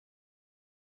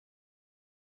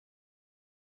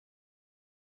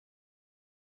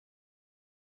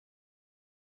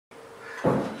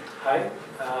Hi,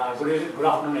 good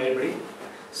afternoon everybody.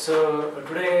 So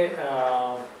today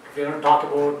we're going to talk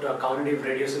about cognitive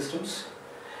radio systems.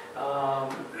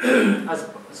 As,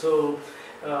 so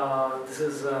this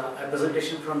is a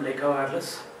presentation from Lekha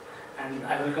Wireless, and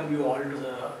I welcome you all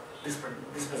to this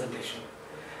presentation.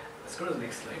 Let's go to the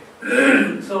next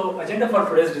slide. So agenda for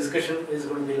today's discussion is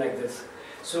going to be like this.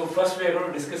 So first we are going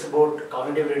to discuss about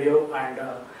cognitive radio and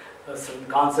certain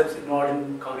concepts involved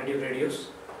in cognitive radios.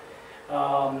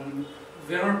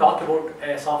 We are going to talk about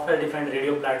a software-defined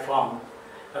radio platform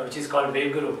which is called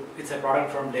Waveguru. It's a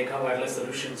product from Lekha Wireless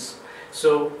Solutions.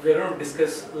 So we are going to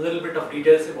discuss a little bit of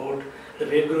details about the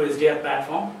Waveguru SDR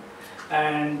platform,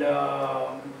 and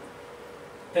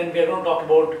then we are going to talk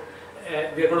about,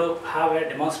 we are going to have a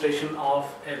demonstration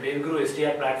of a Waveguru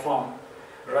SDR platform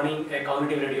running a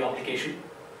cognitive radio application.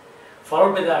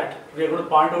 Followed by that, we are going to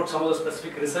point out some of the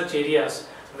specific research areas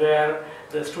where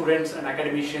the students and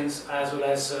academicians as well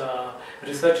as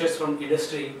researchers from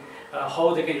industry,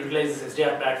 how they can utilize this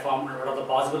SDR platform and what are the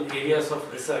possible areas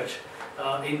of research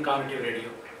in cognitive radio.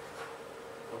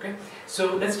 Okay,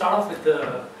 so let's start off with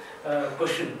the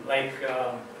question like,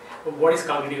 what is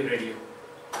cognitive radio?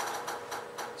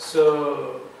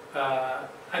 So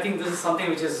I think this is something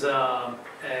which is a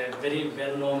very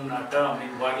well-known term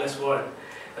in wireless world,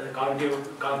 the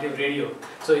cognitive radio.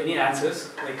 So any answers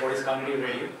like what is cognitive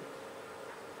radio?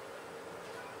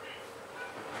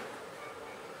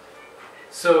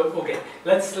 So okay,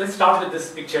 let's start with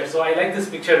this picture. So I like this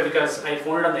picture because I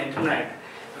found it on the internet,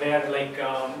 where like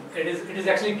it is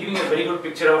actually giving a very good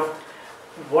picture of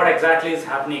what exactly is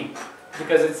happening,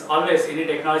 because it's always, any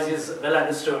technology is well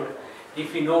understood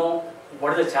if we know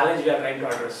what is the challenge we are trying to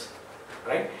address,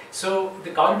 right? So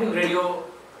the cognitive radio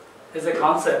is a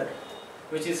concept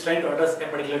which is trying to address a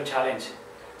particular challenge.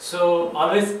 So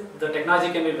always the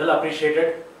technology can be well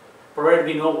appreciated provided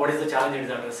we know what is the challenge it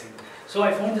is addressing. So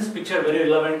I found this picture very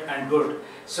relevant and good.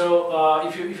 So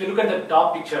if you look at the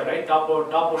top picture, right, top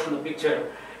portion of the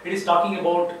picture, it is talking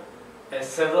about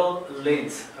several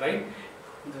lanes, right,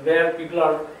 where people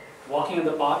are walking on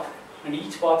the path, and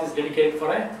each path is dedicated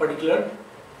for a particular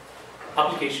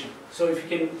application. So if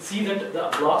you can see that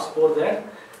the blocks over there,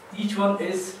 each one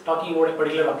is talking about a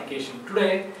particular application.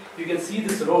 Today you can see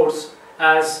these roads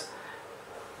as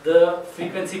the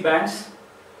frequency bands,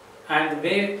 and the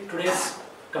way today's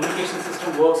communication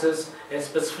system works is a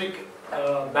specific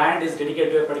band is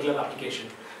dedicated to a particular application.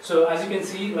 So as you can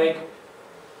see, like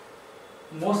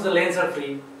most of the lanes are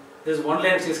free. There's one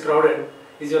lane which is crowded,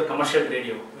 is your commercial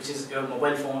radio, which is your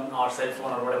mobile phone or cell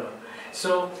phone or whatever.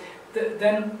 So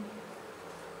then,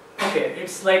 okay,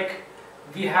 it's like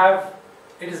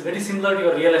it is very similar to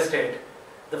your real estate.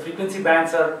 The frequency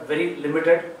bands are very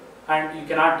limited and you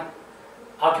cannot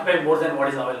occupy more than what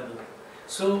is available.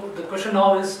 So the question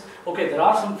now is, okay, there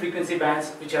are some frequency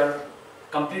bands which are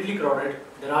completely crowded.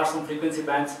 There are some frequency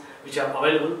bands which are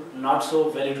available, not so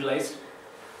well utilized.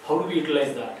 How do we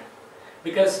utilize that?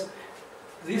 Because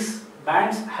these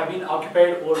bands have been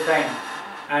occupied over time,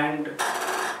 and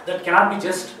that cannot be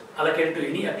just allocated to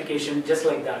any application just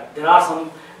like that. There are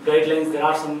some guidelines, there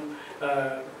are some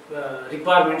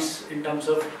requirements in terms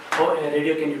of how a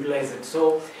radio can utilize it.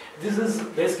 So this is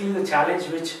basically the challenge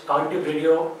which cognitive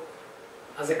radio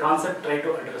as a concept try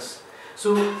to address.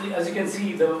 So as you can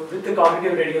see, with the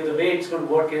cognitive radio, the way it's going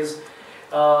to work is,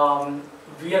 we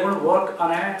are going to work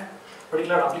on a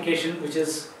particular application which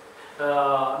is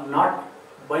not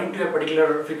bind to a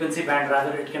particular frequency band,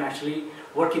 rather it can actually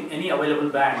work in any available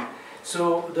band.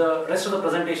 So the rest of the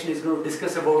presentation is going to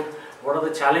discuss about what are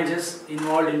the challenges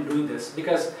involved in doing this,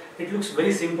 because it looks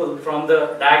very simple from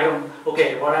the diagram.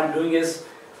 Okay, what I'm doing is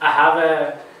I have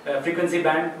a frequency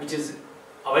band which is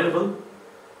available,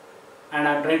 and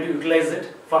I'm trying to utilize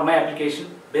it for my application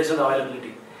based on the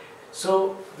availability.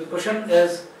 So the question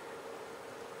is,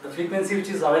 the frequency which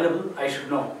is available, I should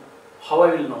know. How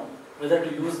I will know whether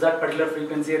to use that particular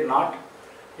frequency or not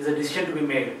is a decision to be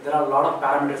made. There are a lot of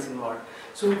parameters involved.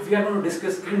 So we are going to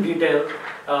discuss in detail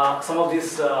some of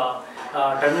these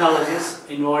terminologies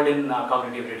involved in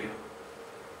cognitive radio.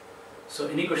 So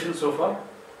any questions so far?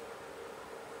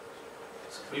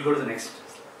 So we'll go to the next.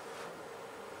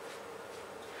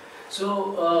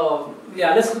 So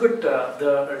yeah, let's look at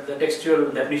the textual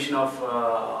definition of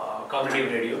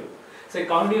cognitive radio. So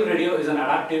cognitive radio is an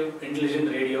adaptive intelligent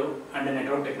radio and a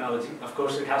network technology. Of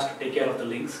course, it has to take care of the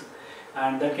links,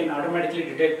 and that can automatically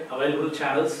detect available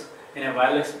channels in a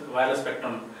wireless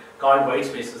spectrum called white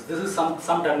spaces. This is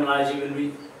some terminology we will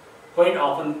be quite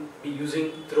often be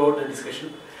using throughout the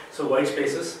discussion. So white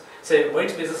spaces. Say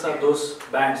white spaces are those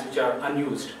bands which are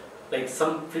unused, like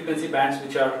some frequency bands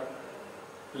which are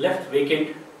left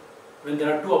vacant when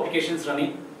there are two applications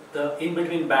running, the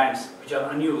in-between bands which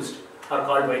are unused are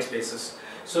called white spaces.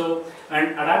 So,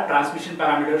 and adapt transmission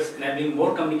parameters, enabling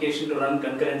more communication to run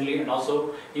concurrently and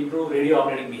also improve radio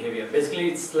operating behavior. Basically,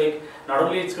 it's like not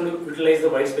only it's going to utilize the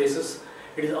white spaces,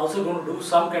 it is also going to do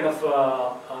some kind of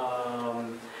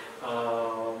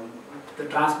the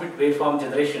transmit waveform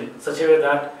generation such a way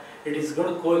that it is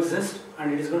going to coexist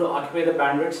and it is going to occupy the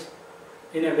bandwidths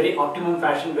in a very optimum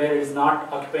fashion, where it is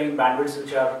not occupying bandwidths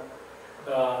which are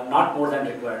not more than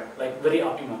required, like very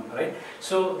optimum, right?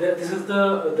 So this is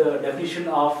the definition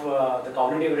of the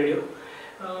cognitive radio.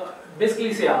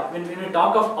 Basically, say, when we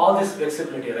talk of all this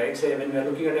flexibility, right? Say when we are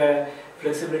looking at a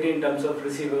flexibility in terms of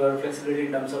receiver, flexibility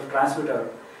in terms of transmitter.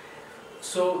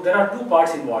 So there are two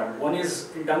parts involved. One is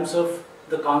in terms of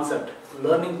the concept,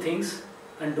 learning things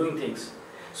and doing things.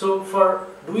 So for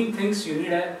doing things, you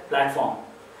need a platform.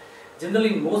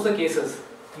 Generally, in most of the cases,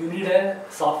 you need a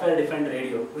software-defined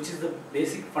radio, which is the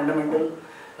basic fundamental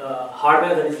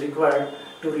hardware that is required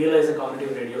to realize a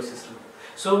cognitive radio system.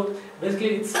 So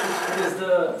basically, it is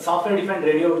the software-defined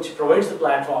radio which provides the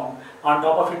platform. On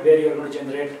top of it, where you are going to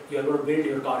generate, you are going to build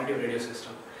your cognitive radio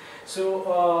system.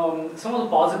 So some of the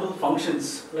possible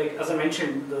functions, like as I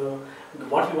mentioned,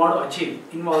 what we want to achieve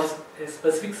involves a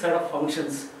specific set of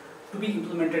functions to be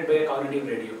implemented by a cognitive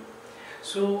radio.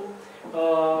 So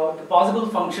the possible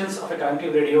functions of a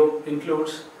cognitive radio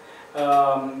includes,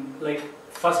 like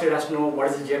first it has to know what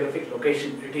is the geographic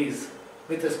location it is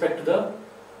with respect to the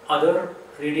other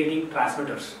radiating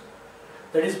transmitters.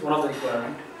 That is one of the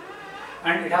requirement.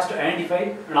 And it has to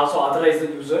identify and also authorize the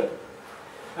user.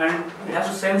 And it has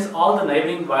to sense all the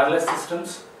neighboring wireless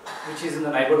systems which is in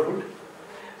the neighborhood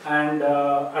and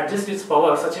adjust its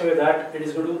power such a way that it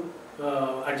is going to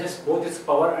adjust both its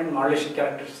power and modulation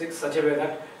characteristics such a way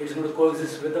that it is going to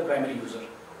coexist with the primary user,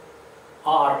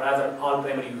 or rather all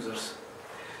primary users.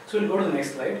 So we'll go to the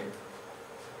next slide.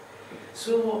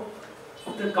 So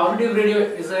the cognitive radio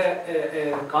is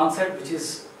a concept which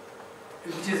is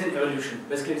in evolution.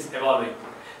 Basically, it's evolving.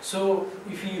 So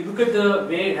if you look at the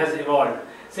way it has evolved,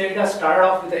 say it has started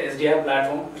off with the SDR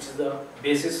platform, which is the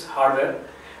basis hardware,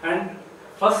 and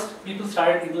first people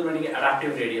started implementing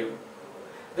adaptive radio.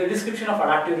 The description of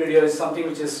adaptive radio is something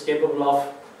which is capable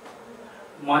of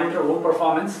monitor own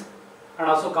performance and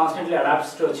also constantly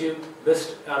adapts to achieve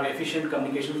best or efficient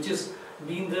communication, which is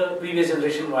being the previous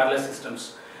generation wireless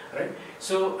systems, right?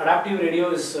 So adaptive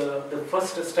radio is the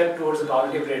first step towards the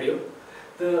cognitive radio.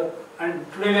 And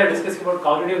today we are discussing about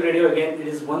cognitive radio. Again, it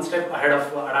is one step ahead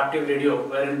of adaptive radio,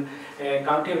 wherein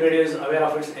cognitive radio is aware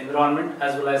of its environment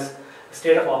as well as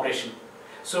state of operation.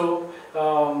 So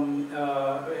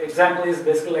example is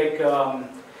basically like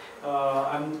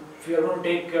if you are going to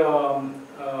take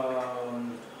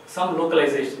some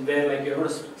localization where like you are going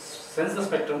to sense the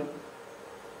spectrum,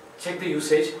 check the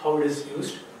usage, how it is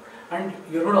used, and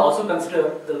you are going to also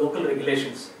consider the local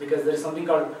regulations, because there is something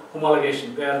called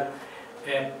homologation where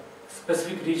a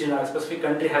specific region or a specific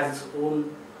country has its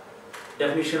own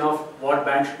definition of what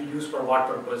band should be used for what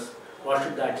purpose, what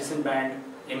should the adjacent band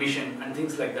emission and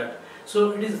things like that.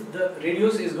 So it is the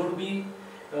radios is going to be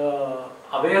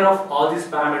aware of all these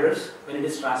parameters when it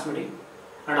is transmitting,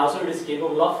 and also it is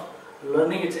capable of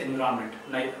learning its environment,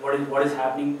 what is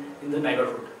happening in the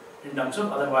neighborhood in terms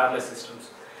of other wireless systems.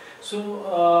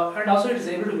 So and also it is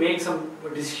able to make some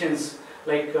decisions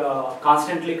like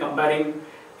constantly comparing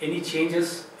any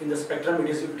changes in the spectrum it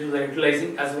is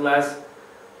utilizing as well as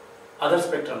other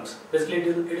spectrums. Basically,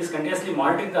 it is continuously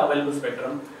monitoring the available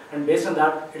spectrum, and based on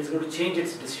that, it is going to change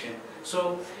its decision.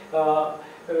 So,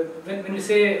 when we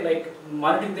say like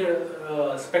monitoring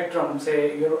the spectrum,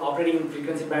 say you are operating in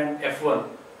frequency band F1,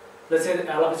 let's say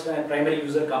all of a sudden a primary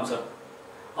user comes up,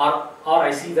 or I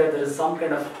see that there is some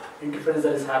kind of interference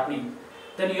that is happening,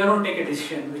 then you are going to take a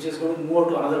decision which is going to move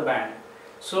to another band.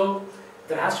 So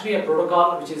there has to be a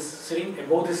protocol which is sitting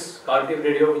above this cognitive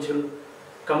radio, which will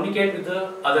communicate with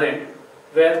the other end,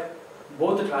 where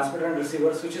both the transmitter and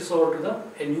receiver switches over to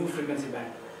a new frequency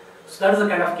band. So that is the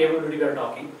kind of capability we are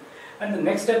talking. And the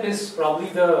next step is probably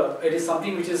it is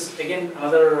something which is again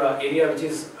another area which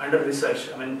is under research.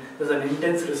 I mean, there's an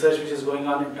intense research which is going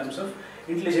on in terms of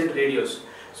intelligent radios.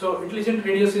 So intelligent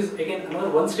radios is again another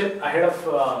one step ahead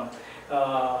of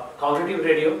cognitive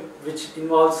radio, which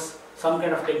involves some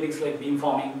kind of techniques like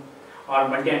beamforming or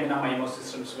multi-antenna MIMO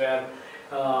systems, where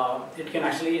it can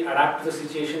actually adapt to the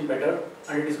situation better,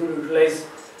 and it is going to utilize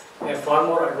far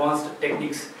more advanced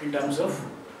techniques in terms of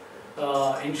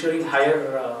ensuring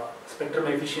higher spectrum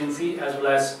efficiency as well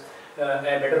as a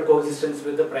better coexistence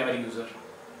with the primary user.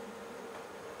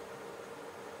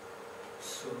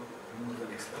 So, move to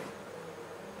the next slide.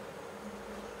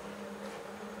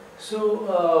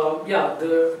 So yeah,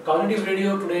 the cognitive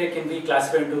radio today can be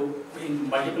classified into in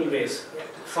multiple ways.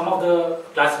 Some of the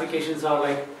classifications are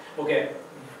like, okay,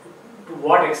 to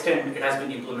what extent it has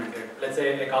been implemented. Let's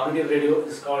say a cognitive radio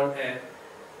is called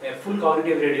a full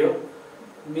cognitive radio,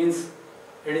 means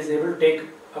it is able to take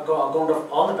account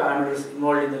of all the parameters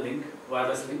involved in the link,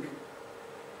 wireless link.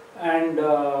 And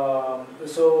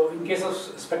so in case of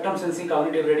spectrum sensing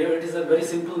cognitive radio, it is a very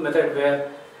simple method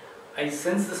where I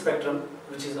sense the spectrum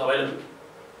which is available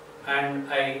and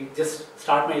I just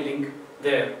start my link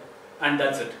there, and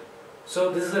that's it.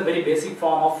 So this is a very basic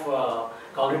form of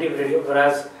cognitive radio,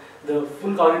 whereas the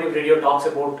full cognitive radio talks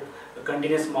about the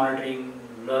continuous monitoring,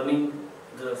 learning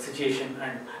the situation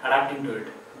and adapting to it,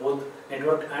 both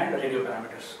network and radio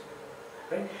parameters.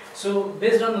 Right? So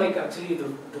based on like actually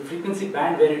the frequency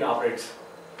band where it operates,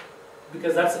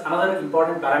 because that's another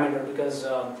important parameter, because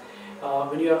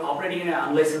when you are operating in an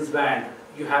unlicensed band,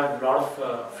 you have a lot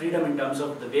of freedom in terms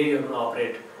of the way you are going to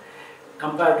operate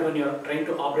compared to when you are trying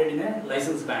to operate in a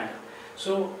licensed band.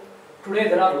 So today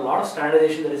there are a lot of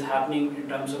standardization that is happening in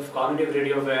terms of cognitive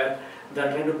radio, where they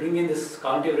are trying to bring in this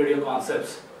cognitive radio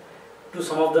concepts to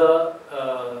some of the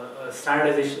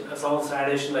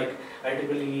standardization like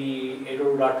IEEE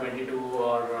 802.22,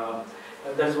 or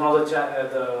that is one of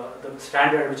the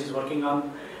standard which is working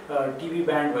on TV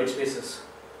band white spaces.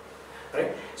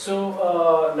 Right?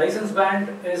 So license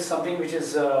band is something which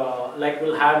is like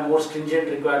will have more stringent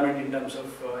requirement in terms of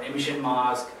emission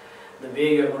mask, the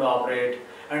way you are going to operate,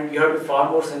 and you have to be far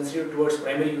more sensitive towards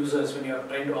primary users when you are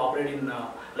trying to operate in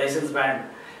license band.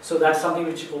 So that's something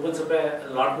which opens up a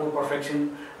lot more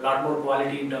perfection, a lot more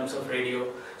quality in terms of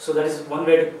radio. So that is one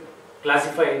way to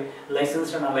classify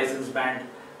licensed and unlicensed band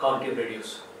cognitive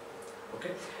radios.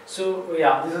 Okay. So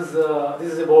yeah,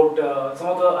 this is about some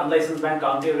of the unlicensed band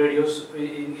cognitive radios.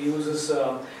 It uses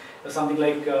something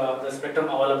like the spectrum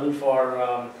available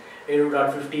for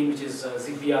 802.15, which is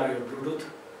Zigbee or Bluetooth,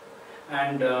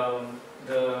 and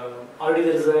already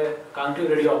there is a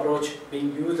cognitive radio approach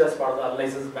being used as part of the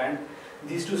unlicensed band.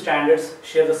 These two standards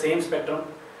share the same spectrum.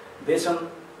 Based on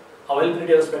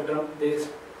availability of the spectrum,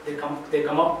 they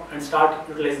come up and start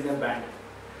utilizing the band.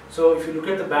 So if you look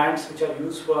at the bands which are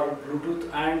used for Bluetooth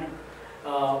and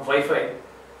Wi-Fi,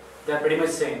 they are pretty much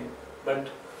same, but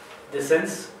they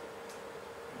sense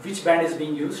which band is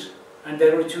being used and they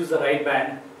are going to choose the right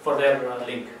band for their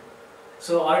link.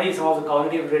 So already some of the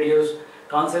cognitive radios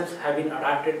concepts have been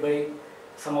adapted by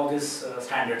some of these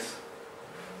standards.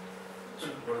 So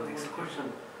go to the next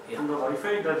question. Yeah. On the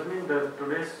Wi-Fi, does mean that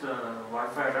today's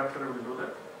Wi-Fi adapter will do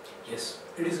that? Yes,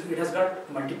 it has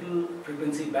got multiple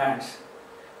frequency bands,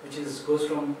 which goes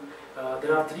from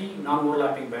there are 3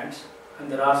 non-overlapping bands,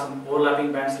 and there are some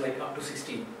overlapping bands like up to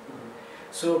 16.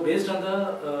 So based on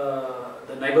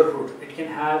the neighborhood, it can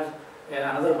have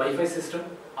another Wi-Fi system,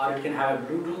 or it can have a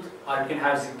Bluetooth, or it can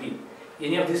have Zigbee.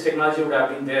 Any of these technology would have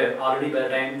been there already by the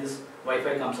time this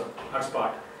Wi-Fi comes up at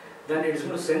spot. Then it is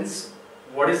going to sense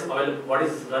what is available, what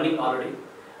is running already.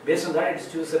 Based on that, it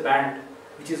chooses a band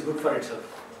which is good for itself.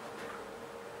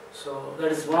 So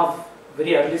that is one of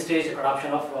very early stage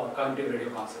adoption of cognitive radio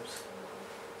concepts.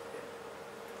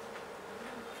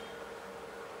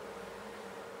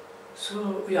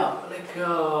 So yeah, like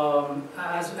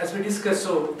as we discussed,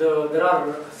 so there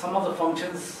are some of the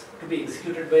functions to be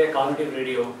executed by a cognitive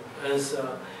radio. As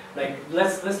like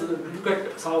let's look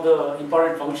at some of the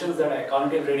important functions that a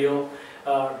cognitive radio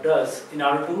does in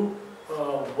order to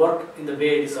work in the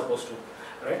way it is supposed to,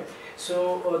 right?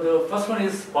 So the first one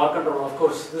is power control. Of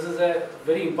course, this is a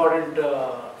very important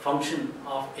function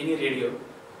of any radio.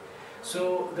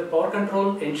 So the power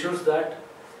control ensures that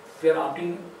we are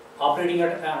operating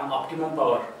at an optimum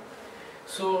power.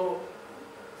 So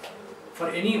for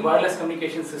any wireless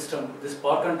communication system, this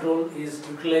power control is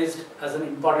utilized as an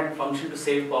important function to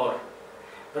save power.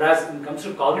 Whereas when it comes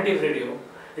to cognitive radio,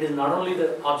 it is not only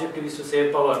the objective is to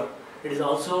save power, it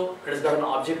has got an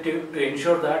objective to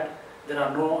ensure that there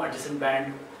are no adjacent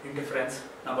band interference,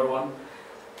 number one.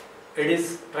 It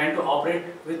is trying to operate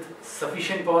with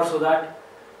sufficient power so that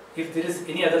if there is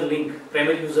any other link,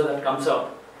 primary user that comes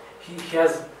up, he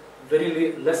has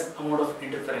very less amount of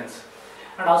interference.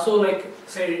 And also, like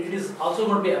say, it is also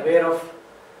going to be aware of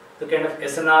the kind of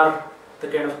SNR, the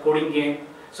kind of coding game.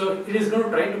 So it is going to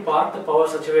try to park the power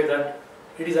such a way that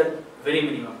it is at very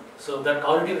minimum. So that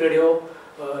cognitive radio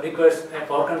requires a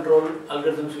power control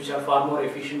algorithms which are far more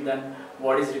efficient than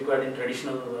what is required in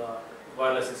traditional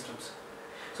wireless systems.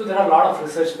 So there are a lot of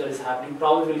research that is happening.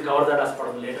 Probably we'll cover that as part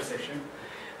of the later session.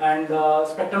 And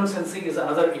spectrum sensing is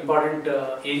another important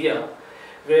area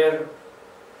where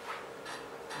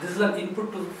this is an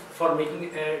input for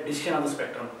making a decision on the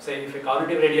spectrum. Say if a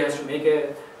cognitive radio has to make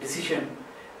a decision,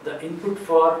 the input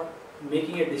for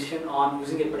making a decision on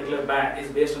using a particular band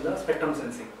is based on the spectrum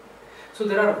sensing. So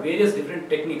there are various different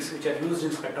techniques which are used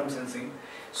in spectrum sensing.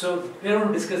 So we are going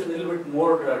to discuss a little bit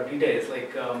more details,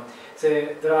 like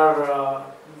say there are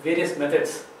various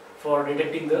methods for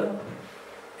detecting the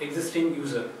existing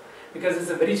user, because it's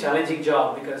a very challenging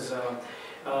job, because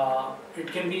it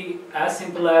can be as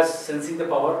simple as sensing the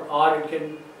power, or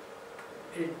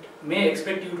it may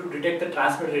expect you to detect the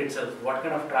transmitter itself, what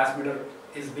kind of transmitter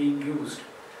is being used,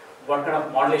 what kind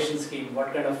of modulation scheme,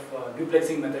 what kind of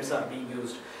duplexing methods are being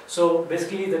used. So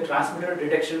basically the transmitter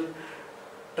detection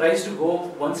tries to go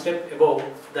one step above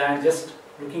than just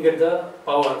looking at the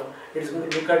power. It is going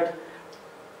to look at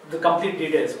the complete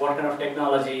details, what kind of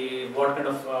technology, what kind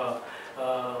of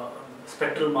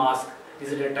spectral mask,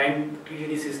 is it a time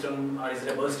TDD system, or is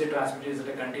it a bursted transmitter, is it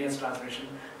a continuous transmission,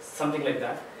 something like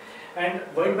that. And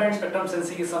wideband spectrum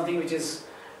sensing is something which is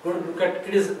going to look at,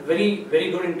 it is very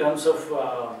good in terms of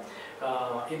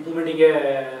implementing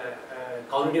a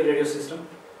cognitive radio system,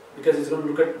 because it's going to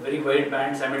look at very wide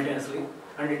band simultaneously,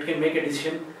 and it can make a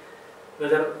decision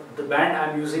whether the band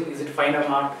I'm using, is it fine or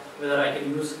not, whether I can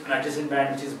use an adjacent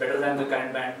band which is better than the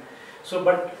current band. So,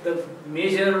 but the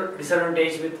major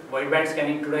disadvantage with wideband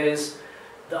scanning today is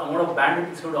the amount of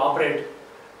bandwidth it's going to operate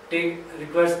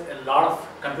requires a lot of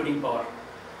computing power.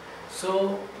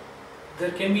 So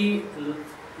there can be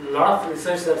a lot of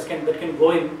research that can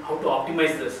go in how to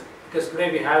optimize this, because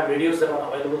today we have radios that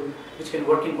are available which can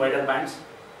work in wider bands.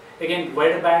 Again,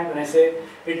 wider band, when I say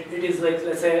it is like,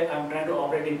 let's say I'm trying to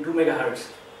operate in 2 megahertz,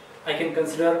 I can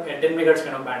consider a 10 megahertz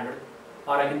kind of bandwidth,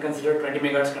 or I can consider 20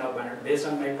 megahertz kind of bandwidth based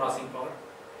on my processing power.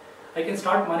 I can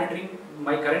start monitoring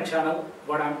my current channel,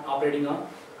 what I'm operating on,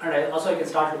 and I can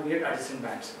start looking at adjacent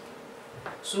bands.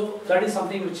 So that is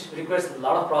something which requires a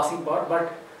lot of processing power,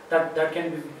 but that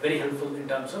can be very helpful in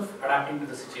terms of adapting to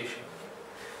the situation.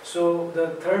 So the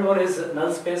third one is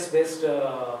null space based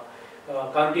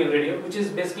cognitive radio, which is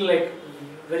basically like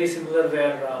very similar,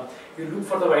 where you look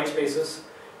for the white spaces,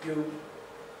 you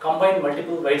combine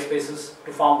multiple white spaces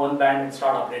to form one band and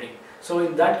start operating. So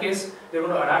in that case, we are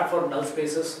going to adapt for null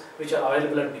spaces which are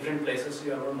available at different places.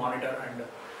 You are going to monitor and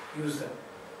use them.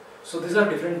 So these are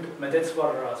different methods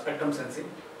for spectrum sensing.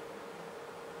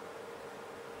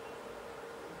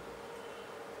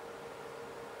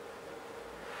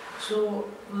 So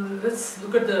let's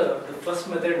look at the first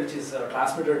method, which is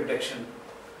transmitter detection.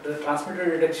 The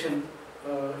transmitter detection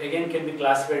again can be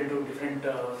classified into different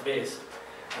ways,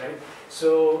 right?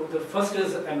 So the first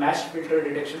is a matched filter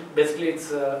detection. Basically, it's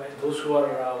those who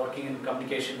are working in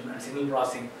communication and signal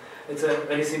processing. It's a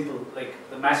very simple, like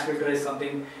the matched filter is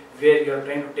something where you are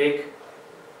trying to take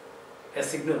a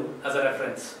signal as a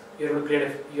reference. You are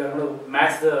going to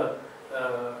match the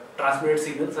transmitted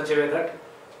signal in such a way that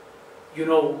you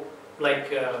know,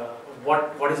 like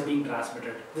what is being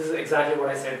transmitted. This is exactly what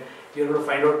I said. You're going to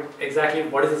find out exactly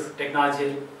what is this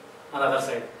technology on the other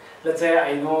side. Let's say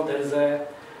I know there is a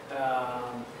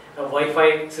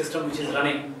Wi-Fi system which is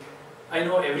running. I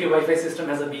know every Wi-Fi system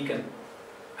has a beacon.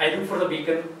 I look for the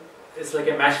beacon. It's like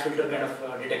a match filter kind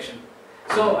of detection.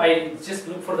 So I just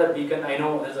look for that beacon. I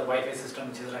know there's a Wi-Fi system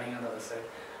which is running on the other side.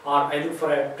 Or I look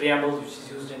for a preamble which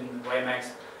is used in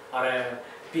WiMAX, or a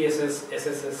PSS,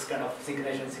 SSS kind of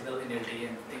synchronization signal in LTE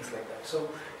and things like that. So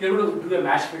you're going to do a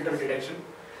match filter detection.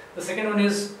 The second one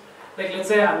is, like, let's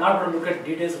say I'm not going to look at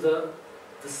details of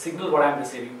the signal what I'm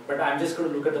receiving, but I'm just going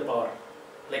to look at the power,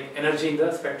 like energy in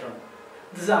the spectrum.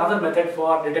 This is another method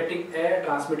for detecting a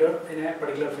transmitter in a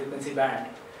particular frequency band.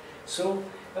 So,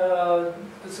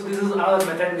 this is another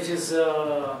method which is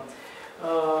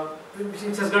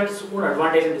which has got its own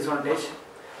advantage and disadvantage.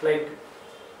 Like,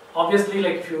 obviously,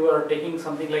 like if you are taking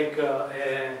something like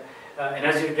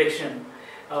energy detection,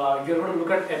 you're going to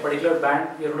look at a particular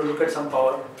band, you're going to look at some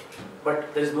power,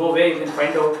 but there is no way you can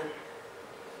find out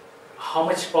how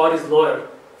much power is lower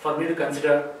for me to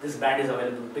consider this band is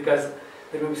available, because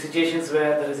there will be situations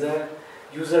where there is a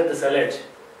user at the cell edge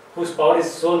whose power is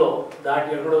so low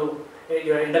that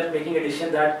you end up making a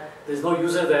decision that there is no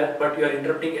user there, but you are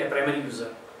interrupting a primary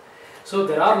user. So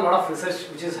there are a lot of research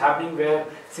which is happening where,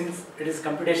 since it is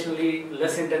computationally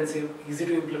less intensive, easy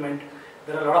to implement,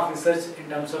 there are a lot of research in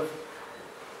terms of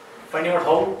finding out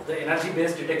how the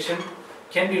energy-based detection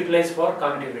can be utilized for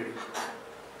cognitive radio.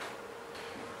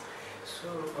 So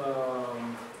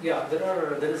yeah,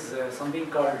 there is something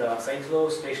called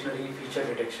cyclostationary feature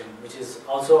detection, which is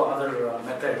also another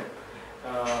method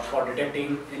for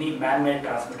detecting any man-made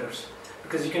transmitters,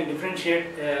 because you can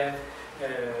differentiate a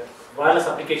wireless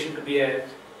application to be a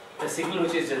signal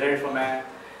which is generated from a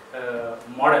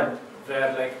modem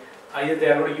where like either they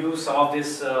are going to use some of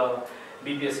this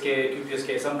BPSK,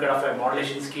 QPSK, some kind of a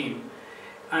modulation scheme,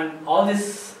 and all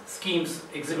these schemes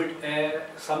exhibit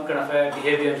some kind of a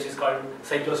behavior which is called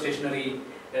cyclostationary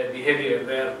behavior,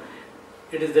 where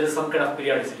there is some kind of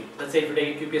periodicity. Let's say if you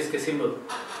take a QPSK symbol,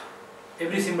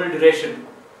 every symbol duration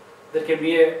there can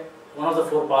be one of the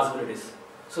four possibilities.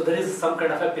 So there is some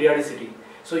kind of a periodicity.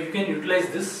 So you can utilize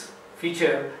this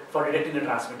feature for detecting the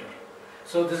transmitter.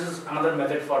 So this is another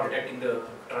method for detecting the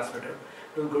transmitter.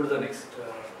 We'll go to the next.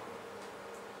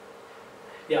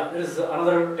 Yeah, there is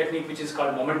another technique which is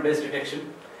called moment-based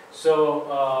detection.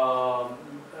 So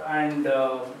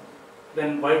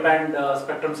then wideband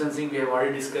spectrum sensing we have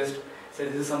already discussed. So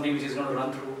this is something which is going to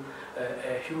run through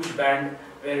a huge band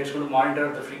where it's going to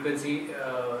monitor the frequency,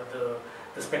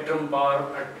 the spectrum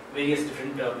power at various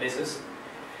different places.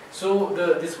 So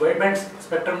this wideband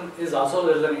spectrum is also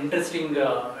there's an interesting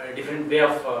different way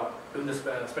of doing the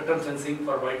spectrum sensing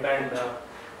for wideband.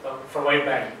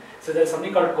 So there's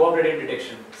something called cooperative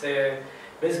detection. So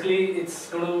basically it's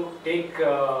going to take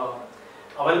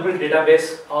available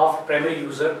database of primary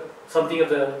user, something of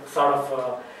the sort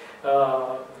of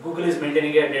Google is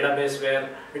maintaining a database where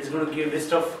it is going to give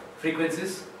list of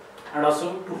frequencies and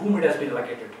also to whom it has been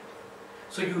allocated.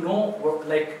 So you know what,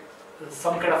 like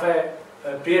some kind of a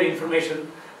prior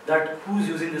information that who's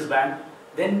using this band,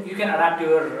 then you can adapt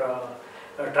your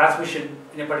transmission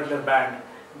in a particular band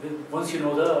once you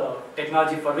know the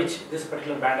technology for which this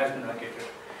particular band has been allocated.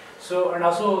 So, and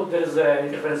also there is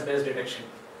interference based detection.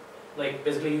 Like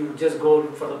basically you just go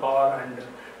for the power and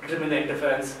determine the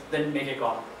interference, then make a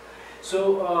call.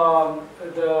 So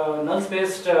the null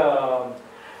based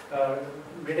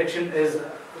detection is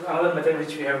another method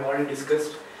which we have already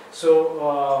discussed.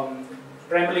 So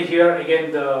primarily here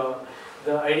again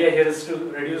the idea here is to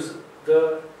reduce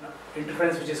the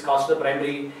interference which is caused to the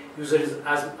primary user is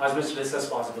as much less as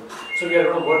possible. So we are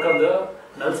going to work on the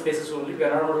null spaces only. We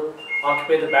are not going to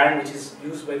occupy the band which is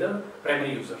used by the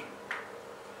primary user.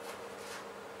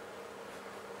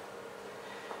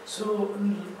 So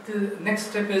the next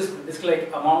step is basically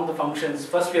like among the functions.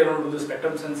 First we are going to do the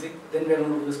spectrum sensing, then we are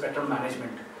going to do the spectrum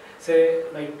management. Say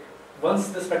like once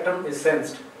the spectrum is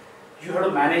sensed, you have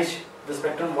to manage the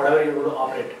spectrum whatever you are going to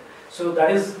operate. So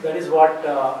that is what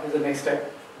is the next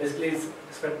step. Basically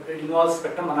it involves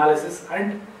spectrum analysis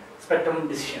and spectrum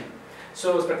decision.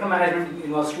 So spectrum management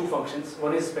involves two functions.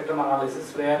 One is spectrum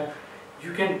analysis where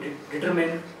you can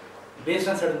determine based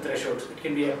on certain thresholds. It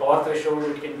can be a power threshold,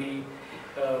 it can be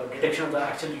detection of the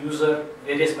actual user,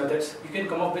 various methods. You can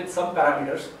come up with some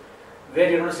parameters where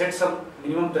you're going to set some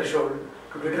minimum threshold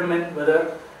to determine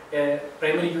whether a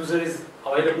primary user is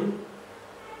available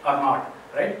or not,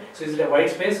 right? So is it a white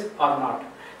space or not?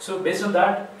 So based on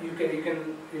that, you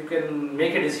can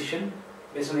make a decision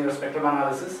based on your spectrum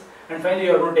analysis, and finally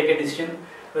you are going to take a decision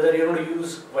whether you're going to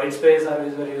use white space or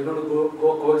whether you're going to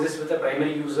go coexist with the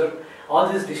primary user. All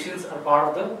these decisions are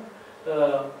part of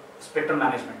the spectrum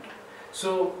management.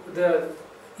 So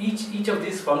each of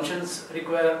these functions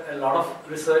require a lot of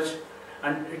research,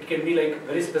 and it can be like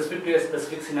very specific to a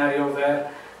specific scenario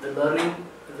where the learning,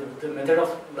 the method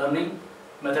of learning,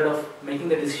 method of making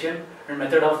the decision, and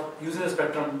method of using the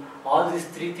spectrum, all these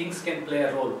three things can play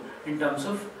a role in terms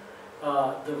of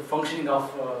the functioning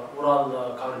of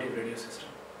overall cognitive radio system.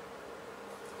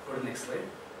 Go to the next slide.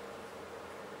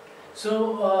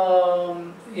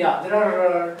 So yeah, there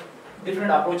are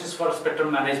different approaches for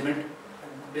spectrum management.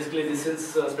 Basically, this is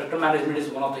spectrum management is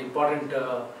one of the important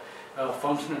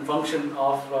function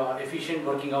of efficient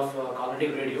working of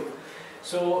cognitive radio.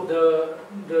 So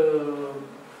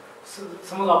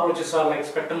some of the approaches are like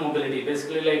spectrum mobility.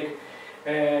 Basically, like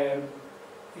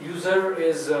user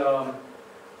is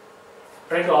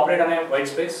trying to operate on a white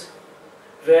space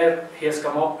where he has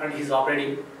come up and he is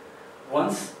operating.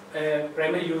 Once a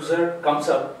primary user comes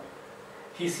up,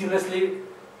 he seamlessly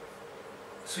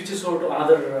switches over to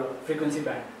another frequency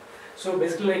band. So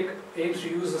basically like aims to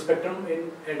use the spectrum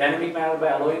in a dynamic manner by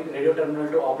allowing radio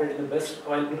terminal to operate in the best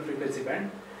available frequency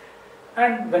band.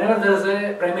 And whenever there is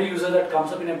a primary user that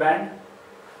comes up in a band,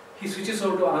 he switches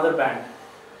over to another band,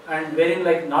 and wherein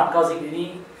like not causing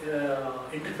any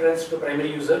interference to the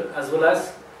primary user as well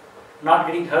as not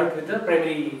getting hurt with the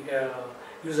primary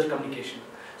user communication.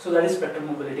 So that is spectrum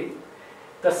mobility.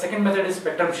 The second method is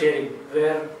spectrum sharing,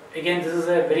 where again this is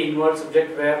a very involved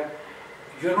subject where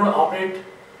you are going to operate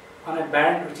on a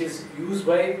band which is used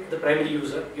by the primary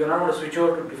user. You are not going to switch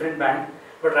over to different band,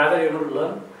 but rather you are going to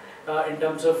learn in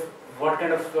terms of what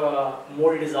kind of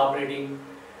mode it is operating,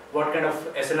 what kind of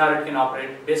SNR it can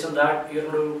operate. Based on that, you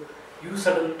are going to use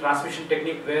certain transmission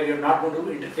technique where you are not going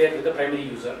to interfere with the primary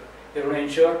user. They're going to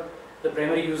ensure the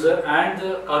primary user and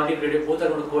the cognitive radio both are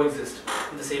going to coexist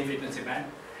in the same frequency band.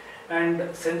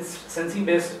 And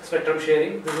sensing-based spectrum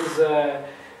sharing, this is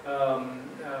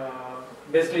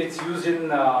basically it's used in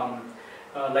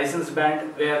licensed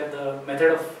band where the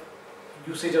method of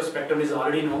usage of spectrum is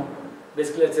already known.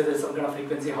 Basically, let's say there's some kind of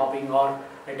frequency hopping or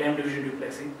a time division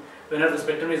duplexing. Whenever the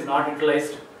spectrum is not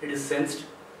utilized, it is sensed,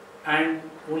 and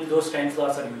only those time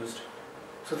slots are used.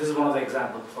 So this is one of the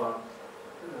examples for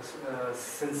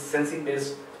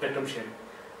sensing-based spectrum sharing.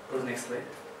 Go to the next slide.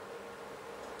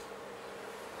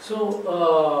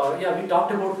 So yeah, we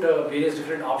talked about various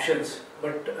different options,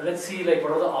 but let's see like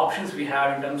what are the options we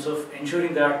have in terms of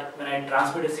ensuring that when I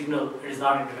transmit a signal, it is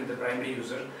not entering the primary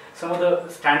user. Some of the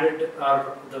standard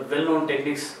or the well-known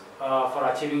techniques for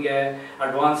achieving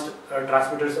advanced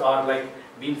transmitters are like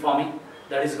beamforming.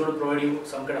 That is going to provide you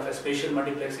some kind of a spatial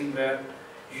multiplexing where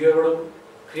you are going to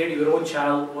create your own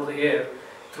channel over the air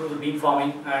through the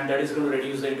beamforming, and that is going to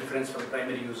reduce the interference for the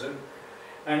primary user.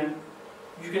 And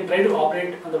you can try to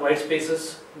operate on the white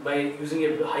spaces by using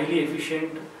a highly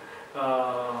efficient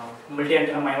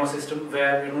multi-antenna MIMO system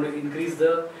where you're going to increase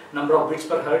the number of bits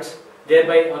per hertz,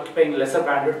 thereby occupying lesser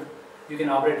bandwidth. You can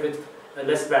operate with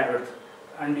less bandwidth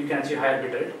and you can achieve higher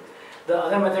bit rate. The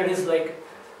other method is like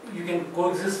you can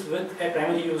coexist with a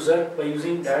primary user by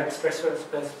using direct spread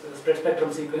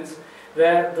spectrum sequence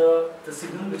where the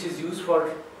signal which is used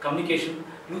for communication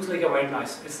looks like a white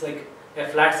noise. It's like a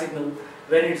flat signal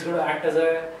where it's going to act as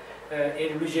a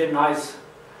AWG noise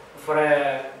for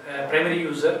a primary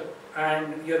user,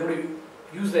 and you're going to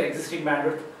use the existing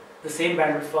bandwidth, the same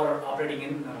bandwidth for operating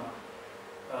in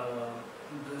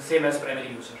the same as primary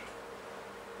user.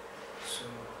 So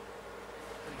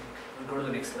we'll go to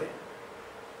the next slide.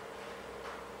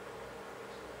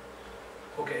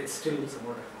 Okay, it's still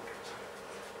somewhat.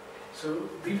 So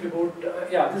brief about,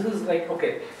 yeah, this is like,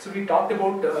 okay, so we talked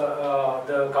about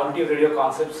the cognitive radio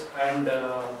concepts and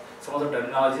some of the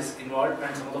terminologies involved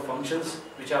and some of the functions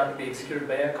which are to be executed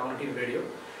by a cognitive radio.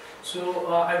 So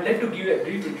I would like to give a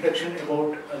brief introduction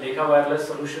about Lekha wireless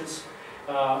solutions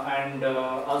and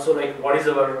also like what is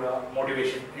our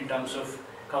motivation in terms of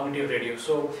cognitive radio.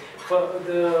 So for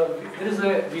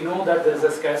we know that there is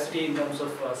a scarcity in terms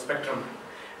of spectrum,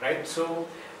 right? So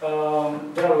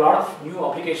there are a lot of new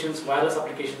applications, wireless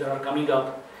applications that are coming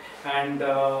up, and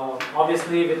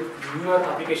obviously with newer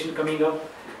application coming up,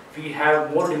 we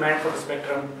have more demand for the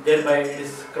spectrum, thereby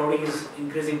crowding is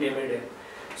increasing day by day.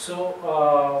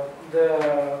 So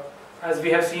as we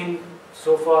have seen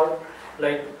so far,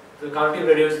 like the cognitive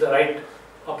radio is the right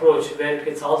approach where it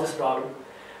can solve this problem,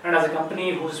 and as a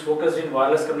company who is focused in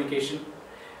wireless communication,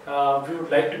 we would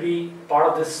like to be part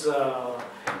of this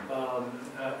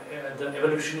the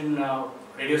evolution in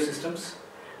radio systems.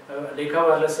 Lekha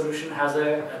wireless solution has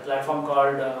a platform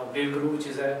called Waveguru, which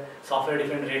is a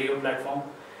software-defined radio platform.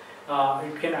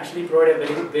 It can actually provide a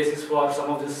very good basis for some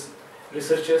of these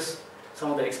researches,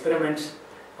 some of the experiments,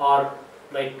 or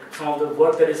like some of the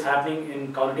work that is happening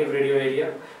in cognitive radio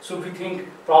area. So we think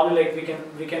probably like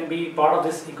we can be part of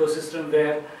this ecosystem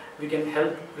where we can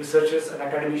help researchers and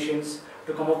academicians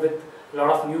to come up with a lot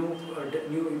of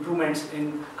new improvements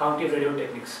in cognitive radio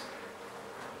techniques.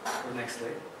 The next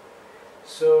slide.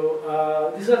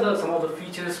 So these are some of the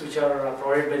features which are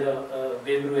provided by the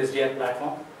Waveguru SDR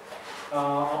platform.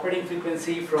 Operating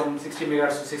frequency from 60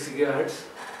 MHz to 60 GHz.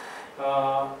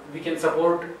 We can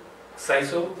support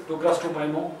SISO 2x2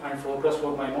 MIMO and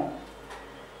 4x4 MIMO.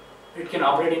 It can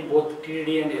operate in both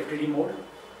TDD and FDD mode.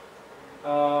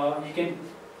 You can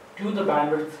tune the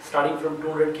bandwidth starting from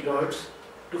 200 kHz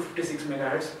to 56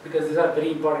 MHz because these are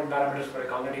very important parameters for a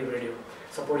cognitive radio,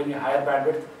 supporting a higher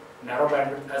bandwidth, narrow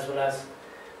bandwidth, as well as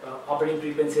operating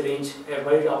frequency range, a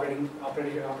wide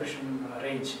operation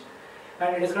range.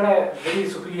 And it has got a very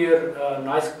superior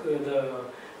noise,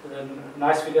 the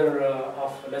noise figure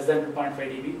of less than 2.5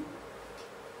 dB.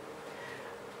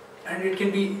 And it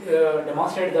can be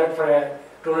demonstrated that for a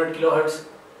 200 kHz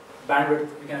bandwidth,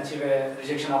 we can achieve a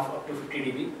rejection of up to 50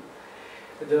 dB.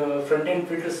 The front-end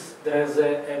filters, there is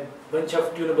a bunch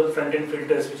of tunable front-end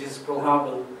filters which is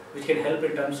programmable, which can help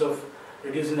in terms of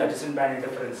reducing the adjacent band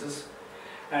interferences.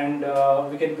 And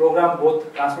we can program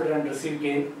both transmitter and receive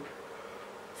gain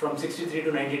from 63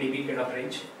 to 90 dB kind of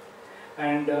range.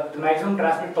 And the maximum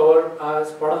transmit power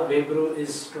as part of the Waveguru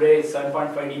is today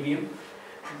 7.5 dBm.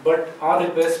 But on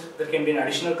request, there can be an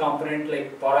additional component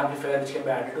like power amplifier which can be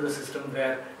added to the system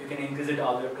where you can increase it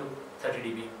all the way up to 30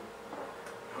 dB.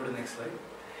 Go to the next slide.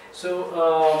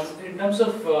 So in terms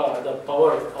of the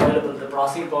power available, the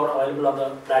processing power available on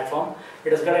the platform,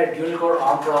 it has got a dual core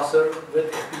ARM processor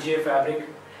with FPGA fabric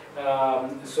It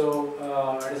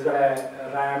has got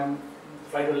a RAM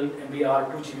 512 MB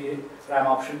or 2 GB RAM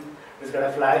option. It's got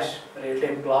a flash,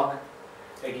 real-time clock,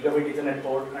 a gigabit Ethernet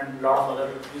port, and a lot of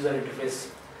other user interface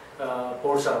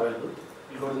ports are available.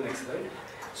 We'll go to the next slide.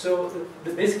 So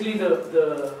basically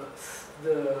to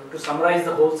summarize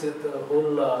the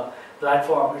whole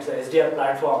platform, it's a SDR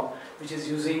platform which is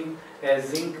using a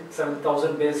Zinc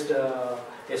 7000 based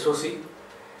SoC,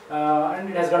 and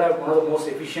it has got one of the most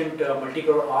efficient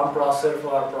multi-core ARM processor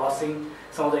for processing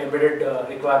some of the embedded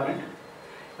requirement.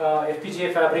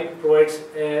 FPGA fabric provides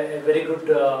a very good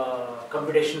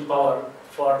computation power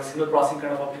for signal processing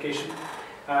kind of application.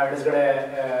 It has got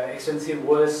a extensive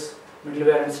OS,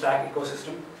 middleware and stack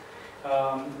ecosystem.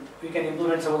 We can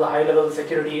implement some of the high-level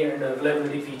security and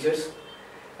reliability features.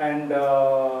 And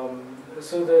there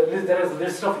is a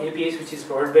list of APIs which is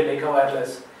provided by Lekha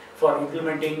Wireless for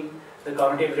implementing the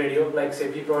cognitive radio. Like say,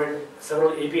 we provide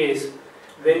several APIs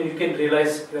wherein you can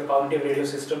realize your cognitive radio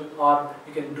system, or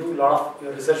you can do a lot of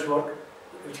your research work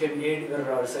which can aid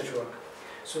your research work.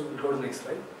 So we'll go to the next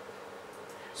slide.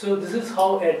 So this is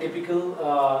how a typical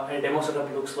a demo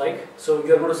setup looks like. So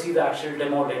you're going to see the actual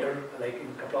demo later, like in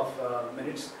a couple of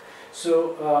minutes.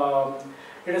 So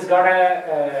it has got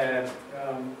a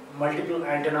multiple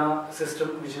antenna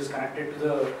system which is connected to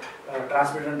the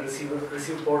transmitter and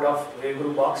receive port of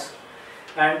Waveguru box.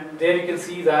 And there you can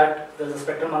see that there's a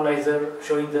spectrum analyzer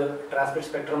showing the transmit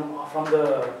spectrum from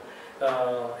the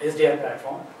SDR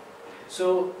platform.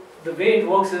 So the way it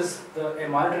works is a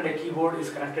monitor and a keyboard is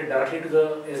connected directly to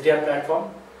the SDR platform,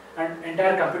 and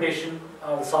entire computation,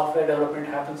 the software development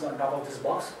happens on top of this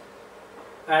box.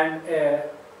 And a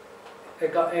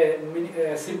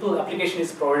simple application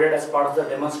is provided as part of the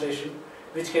demonstration,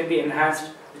 which can be enhanced,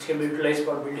 which can be utilized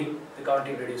for building the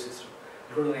cognitive radio system.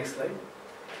 Go to the next slide.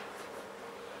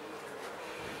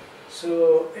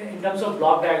 So in terms of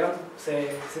block diagram,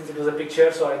 say since it was a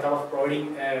picture, so I thought of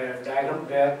providing a diagram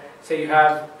where say you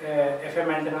have a FM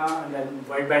antenna and then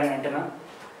wideband antenna,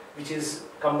 which is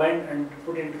combined and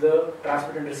put into the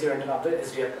transmit and receive antenna of the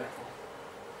SDR platform.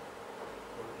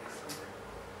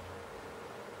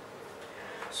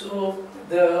 So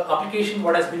the application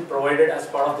what has been provided as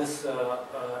part of this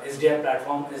SDR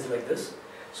platform is like this.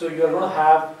 So you are going to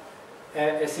have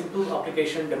a simple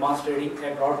application demonstrating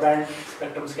a broadband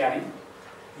spectrum scanning.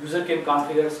 User can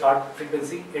configure start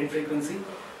frequency, end frequency,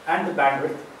 and the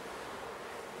bandwidth.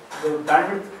 The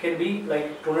bandwidth can be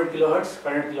like 200 kilohertz,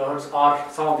 500 kilohertz,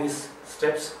 or some of these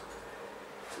steps.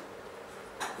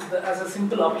 As a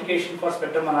simple application for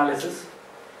spectrum analysis,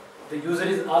 the user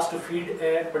is asked to feed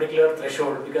a particular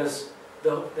threshold because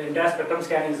the entire spectrum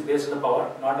scanning is based on the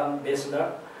power, not based on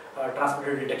the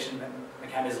transmitter detection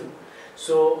mechanism.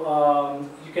 So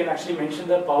you can actually mention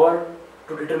the power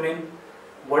to determine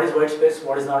what is white space,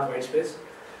 what is not white space.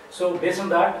 So based on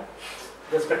that,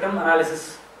 the spectrum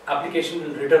analysis application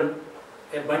will return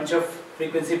a bunch of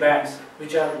frequency bands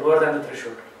which are lower than the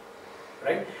threshold,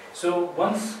 right? So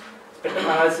once spectrum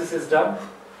analysis is done,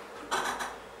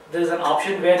 there is an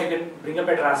option where you can bring up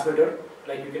a transmitter,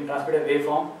 like you can transmit a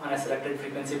waveform on a selected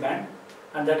frequency band,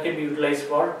 and that can be utilized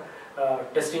for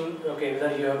testing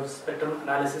whether you have spectrum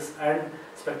analysis and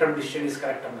spectrum decision is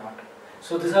correct or not.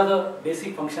 So these are the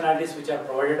basic functionalities which are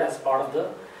provided as part of the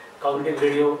cognitive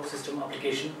radio system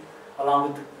application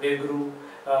along with Waveguru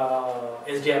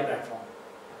SDR platform.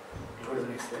 Go to the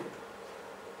next slide.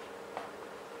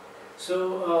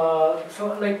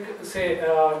 So like say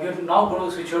you're now going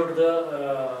to switch over to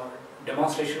the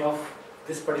demonstration of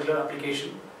this particular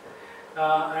application,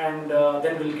 and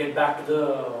then we'll get back to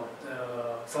the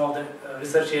some of the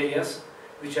research areas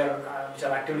which are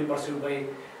actively pursued by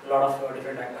a lot of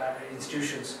different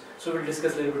institutions. So we'll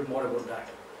discuss a little bit more about that.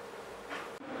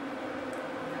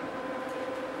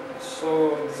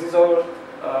 So this is our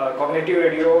cognitive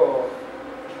radio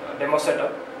demo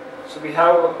setup. So we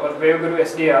have our Waveguru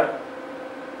SDR.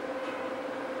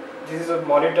 This is a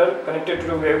monitor connected to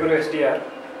Waveguru SDR,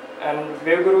 and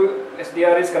Waveguru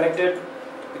SDR is connected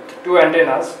with two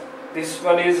antennas. This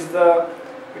one is the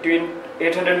between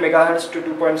 800 MHz to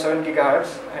 2.7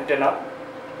 GHz antenna.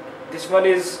 This one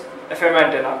is FM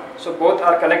antenna. So both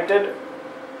are connected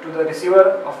to the receiver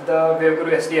of the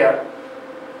Waveguru SDR,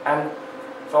 and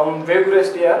from Waveguru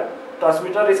SDR,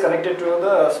 transmitter is connected to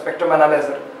the spectrum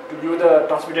analyzer to view the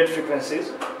transmitted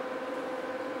frequencies.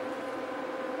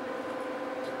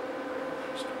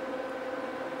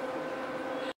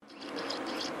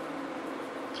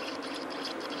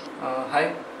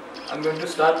 Hi, I'm going to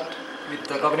start with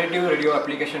the cognitive radio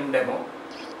application demo.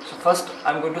 So first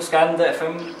I'm going to scan the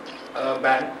FM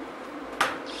band.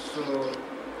 So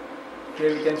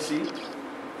here we can see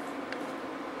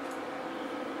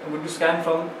I'm going to scan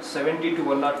from 70 to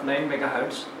 109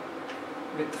 megahertz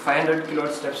with 500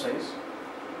 kilohertz step size.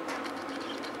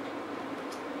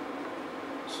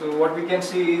 So what we can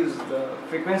see is the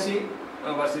frequency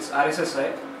versus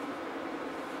RSSI.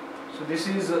 So this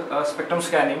is spectrum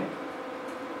scanning.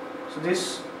 So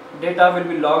this data will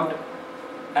be logged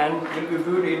and will be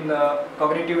viewed in the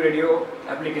cognitive radio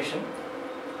application.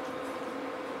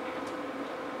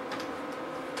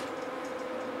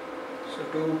 So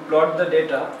to plot the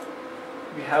data,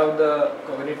 we have the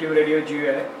cognitive radio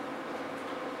GUI.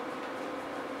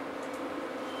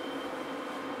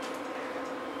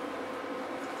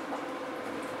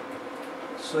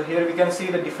 So here we can see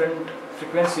the different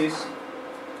frequencies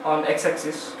on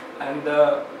x-axis and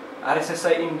the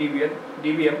RSSI in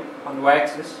dBm on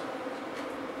y-axis.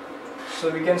 So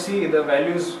we can see the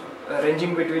values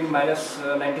ranging between minus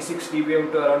 96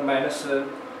 dBm to around minus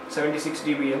 76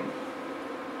 dBm.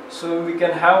 So we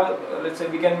can have, let's say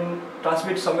we can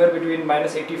transmit somewhere between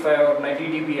minus 85 or 90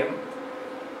 dBm.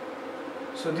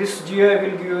 So this GUI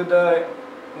will give you the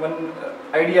one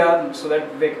idea so that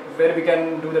where we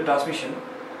can do the transmission.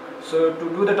 So to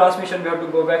do the transmission we have to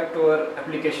go back to our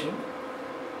application.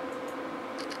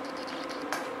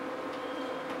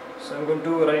 So I'm going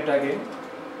to run it again.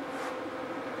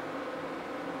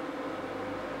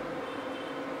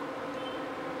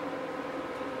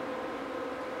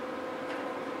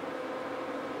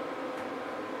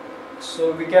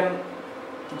 So we can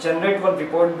generate one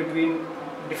report between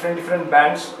different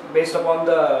bands based upon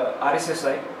the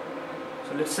RSSI.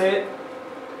 So let's say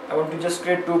I want to just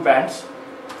create two bands.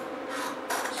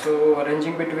 So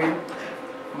ranging between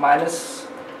minus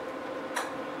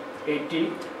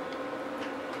 80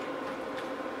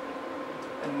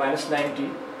 and minus 90.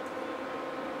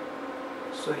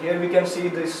 So here we can see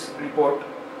this report.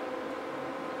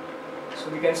 So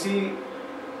we can see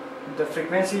the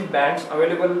frequency bands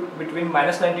available between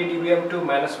minus 90 dBm to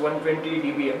minus 120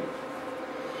 dBm.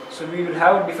 So we will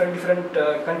have different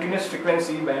continuous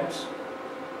frequency bands.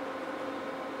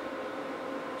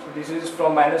 So this is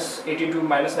from minus 80 to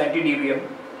minus 90 dBm.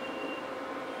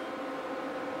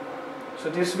 So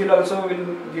this will also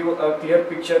give a clear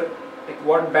picture like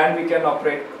what band we can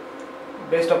operate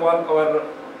based upon our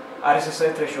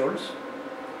RSSI thresholds.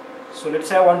 So let's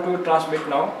say I want to transmit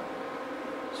now.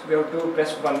 So we have to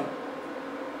press 1.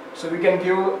 So we can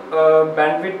give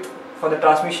bandwidth for the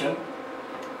transmission.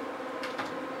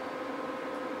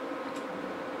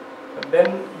 But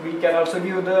then we can also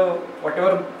give the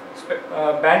whatever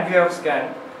band we have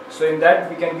scanned. So in that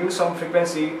we can give some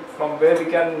frequency from where we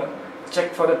can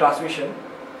check for the transmission.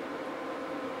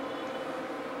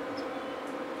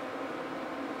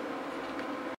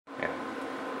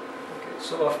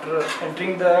 So after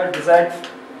entering the desired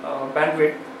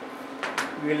bandwidth,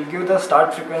 we will give the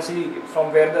start frequency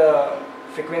from where the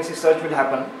frequency search will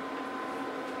happen.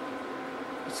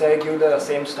 So I give the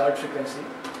same start frequency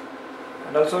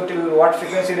and also till what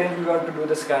frequency range we want to do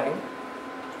the scanning.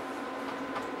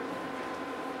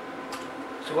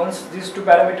 So once these two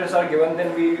parameters are given,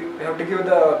 then we have to give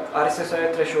the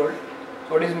RSSI threshold.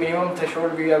 So what is minimum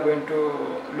threshold we are going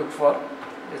to look for?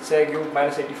 Let's say I give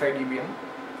minus 85 dBm.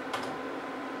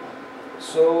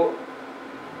 So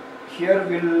here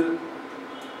we'll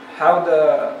have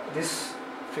this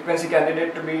frequency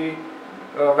candidate to be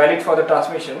valid for the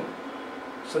transmission.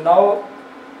 So now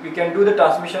we can do the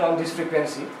transmission on this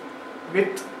frequency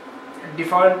with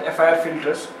default FIR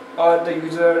filters or the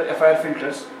user FIR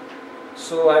filters.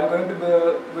 So I'm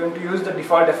going to use the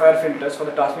default FIR filters for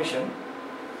the transmission.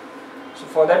 So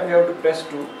for that we have to press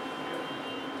 2.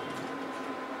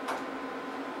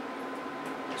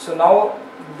 So now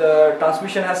the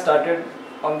transmission has started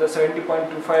on the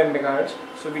 70.25 megahertz.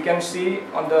 So we can see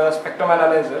on the spectrum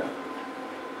analyzer.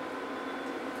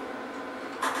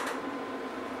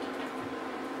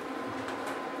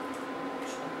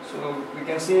 So we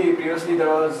can see previously there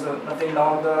was nothing.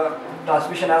 Now the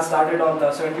transmission has started on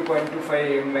the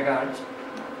 70.25 megahertz.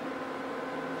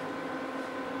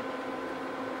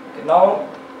 Okay, now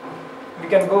we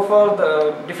can go for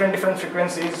the different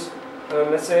frequencies.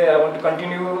 Let's say I want to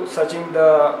continue searching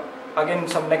again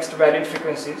some next valid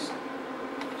frequencies.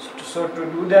 So to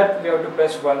do that we have to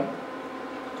press 1.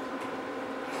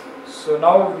 So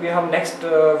now we have next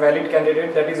valid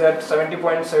candidate, that is at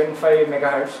 70.75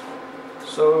 megahertz.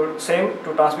 So same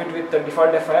to transmit with the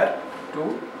default FIR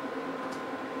 2.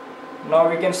 Now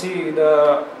we can see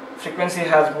the frequency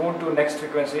has moved to next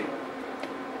frequency,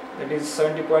 that is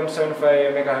 70.75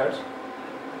 megahertz.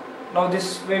 Now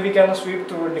this way we can sweep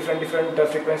through different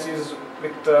frequencies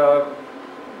with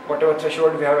whatever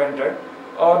threshold we have entered.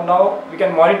 Or now we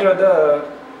can monitor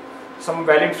some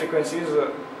valid frequencies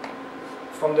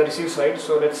from the receive side.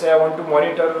 So let's say I want to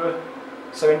monitor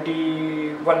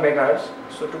 71 megahertz.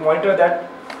 So to monitor that,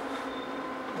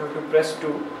 we have to press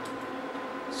 2.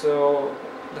 So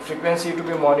the frequency to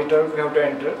be monitored, we have to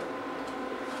enter.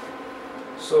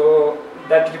 So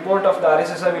that report of the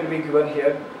RSSI will be given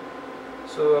here.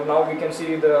 So now we can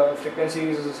see the frequency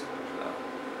is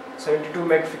 72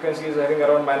 meg frequency is having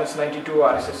around -92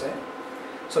 RSSI.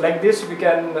 So like this we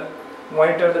can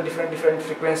monitor the different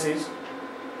frequencies,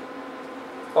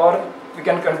 or we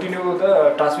can continue the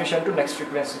transmission to next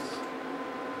frequencies.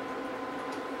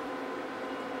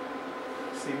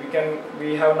 See, we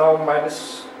have now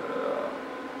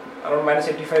around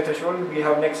 -85 threshold. We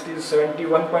have next is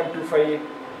 71.25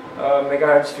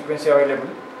 megahertz frequency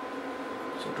available.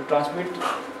 So to transmit,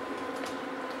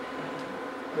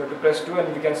 we have to press 2, and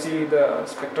we can see the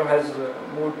spectrum has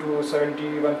moved to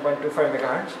 71.25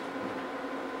 megahertz.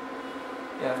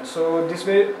 Yeah, so this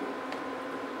way,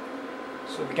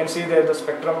 so we can see that the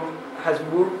spectrum has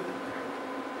moved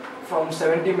from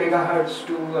 70 megahertz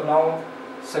to now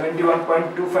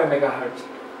 71.25 megahertz.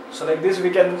 So like this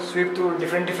we can sweep through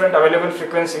different available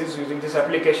frequencies using this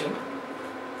application.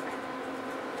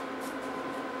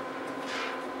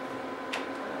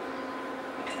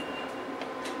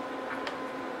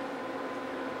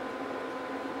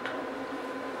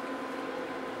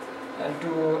 And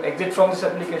to exit from this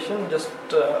application, just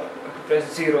press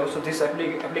 0. So this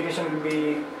application will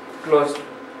be closed.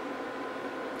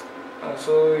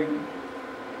 Say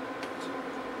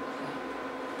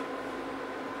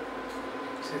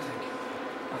thank you.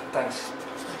 Thanks.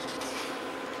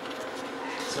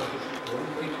 So one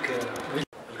quick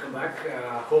welcome back.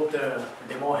 Hope the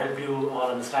demo helped you all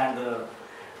understand the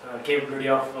capability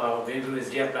of Waveguru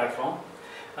SDR platform.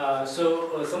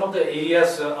 Some of the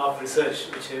areas of research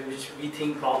which we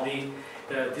think probably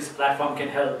this platform can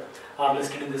help are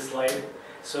listed in this slide.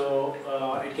 So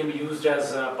it can be used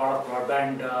as part of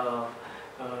broadband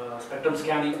spectrum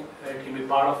scanning. It can be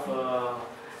part of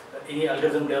any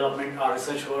algorithm development or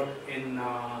research work in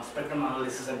spectrum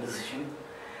analysis and decision.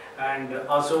 And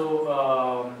also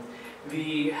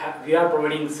we are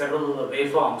providing several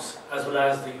waveforms, as well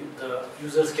as the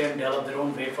users can develop their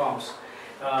own waveforms,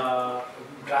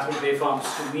 transmit waveforms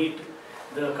to meet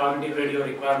the cognitive radio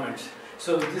requirements.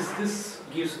 So this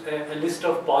gives a list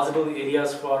of possible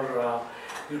areas for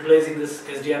utilizing this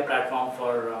SDR platform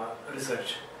for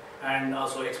research and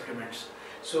also experiments.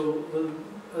 So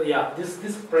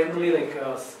this primarily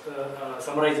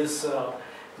summarizes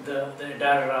the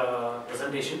entire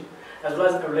presentation. As well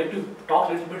as I would like to talk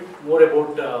a little bit more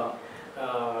about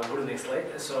go to the next slide.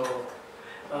 So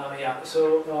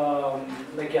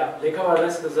Lekha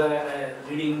Wireless is a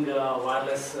leading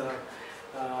wireless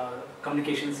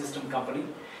communication system company.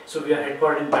 So we are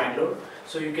headquartered in Bangalore.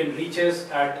 So you can reach us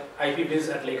at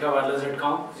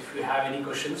ipbiz@lekhawireless.com if you have any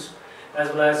questions. As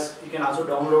well as you can also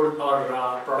download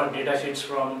our product data sheets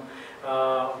from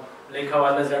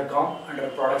lekhawireless.com under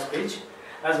products page.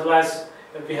 As well as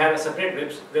we have a separate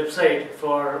website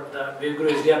for the Waveguru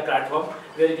SDR platform,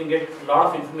 where you can get a lot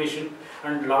of information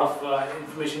and a lot of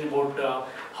information about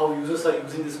how users are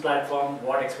using this platform,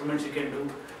 what experiments you can do,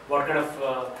 what kind of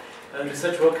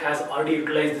research work has already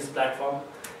utilized this platform.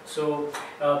 So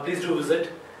please do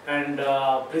visit, and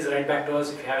please write back to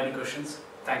us if you have any questions.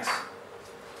 Thanks.